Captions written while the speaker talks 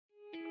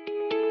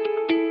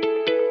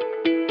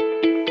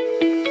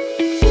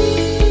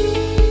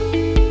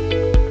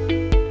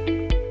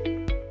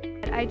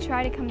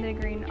try to come to the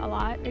green a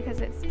lot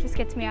because it just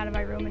gets me out of my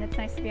room and it's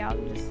nice to be out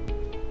and just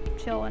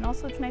chill, and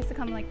also it's nice to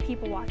come like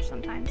people watch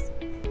sometimes.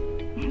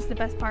 It's the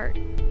best part.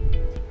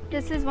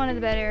 This is one of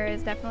the better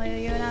areas,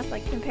 definitely, the UNF.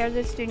 Like compared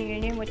to the student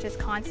union, which is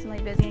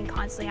constantly busy and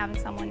constantly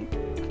having someone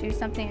do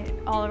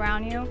something all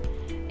around you,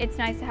 it's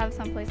nice to have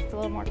some place that's a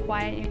little more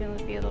quiet. You can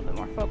be a little bit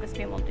more focused,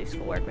 be able to do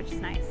schoolwork, which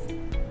is nice.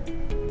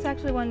 It's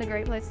actually one of the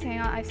great places to hang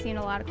out. I've seen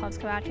a lot of clubs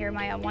come out here.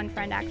 My one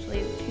friend actually,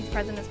 he's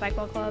president of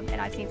Spikeball Club,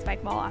 and I've seen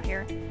Spikeball out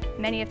here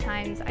many of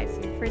times. I've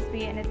seen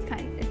Frisbee, and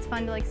it's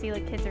fun to like see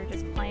like kids are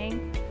just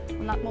playing.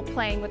 Well,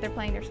 playing, but they're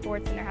playing their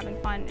sports and they're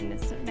having fun, and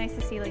it's nice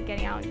to see like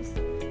getting out and just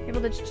be able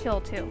to just chill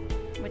too,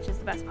 which is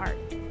the best part.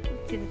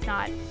 Because it's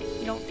not,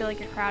 you don't feel like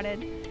you're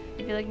crowded.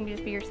 You feel like you can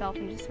just be yourself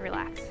and just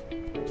relax,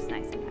 which is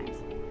nice sometimes.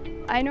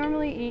 I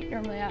normally eat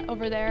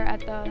over there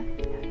at the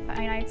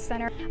Fine Arts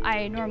Center.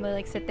 I normally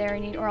like sit there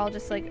and eat, or I'll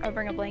just like I'll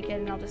bring a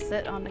blanket and I'll just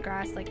sit on the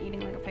grass like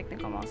eating like a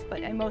picnic almost.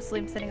 But I mostly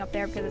am sitting up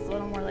there because it's a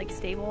little more like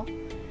stable,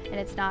 and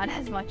it's not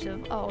as much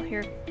of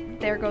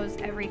there goes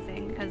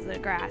everything because of the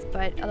grass.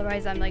 But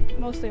otherwise I'm like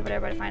mostly over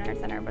there by the Fine Arts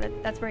Center, but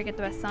that's where I get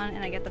the best sun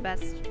and I get the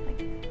best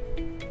like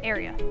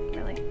area,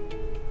 really.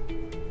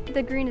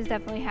 The green is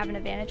definitely have an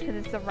advantage because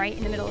it's right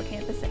in the middle of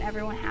campus and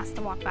everyone has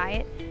to walk by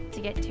it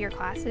to get to your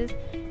classes,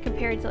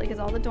 compared to like, because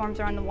all the dorms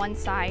are on the one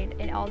side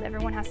and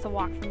everyone has to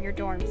walk from your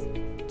dorms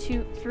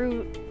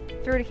through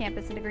to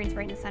campus, and the green's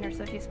right in the center.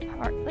 So if you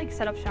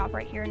set up shop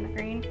right here in the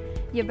green,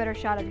 you have a better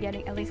shot of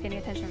at least getting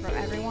attention from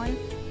everyone,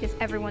 because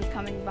everyone's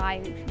coming by,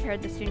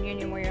 compared to the student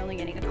union where you're only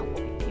getting a couple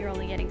people. You're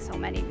only getting so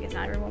many because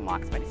not everyone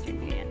walks by the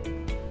student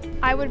union.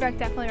 I would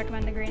definitely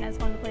recommend the green as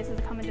one of the places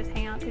to come and just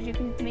hang out, because you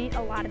can meet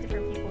a lot of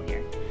different people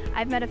here.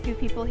 I've met a few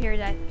people here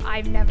that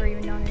I've never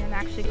even known, and I'm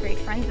actually great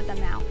friends with them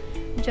now,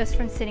 just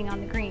from sitting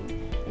on the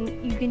green.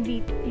 And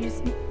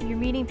you're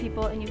meeting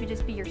people and you can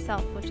just be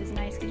yourself, which is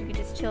nice because you can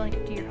just chill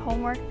and do your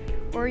homework,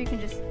 or you can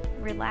just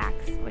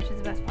relax, which is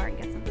the best part, and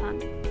get some sun.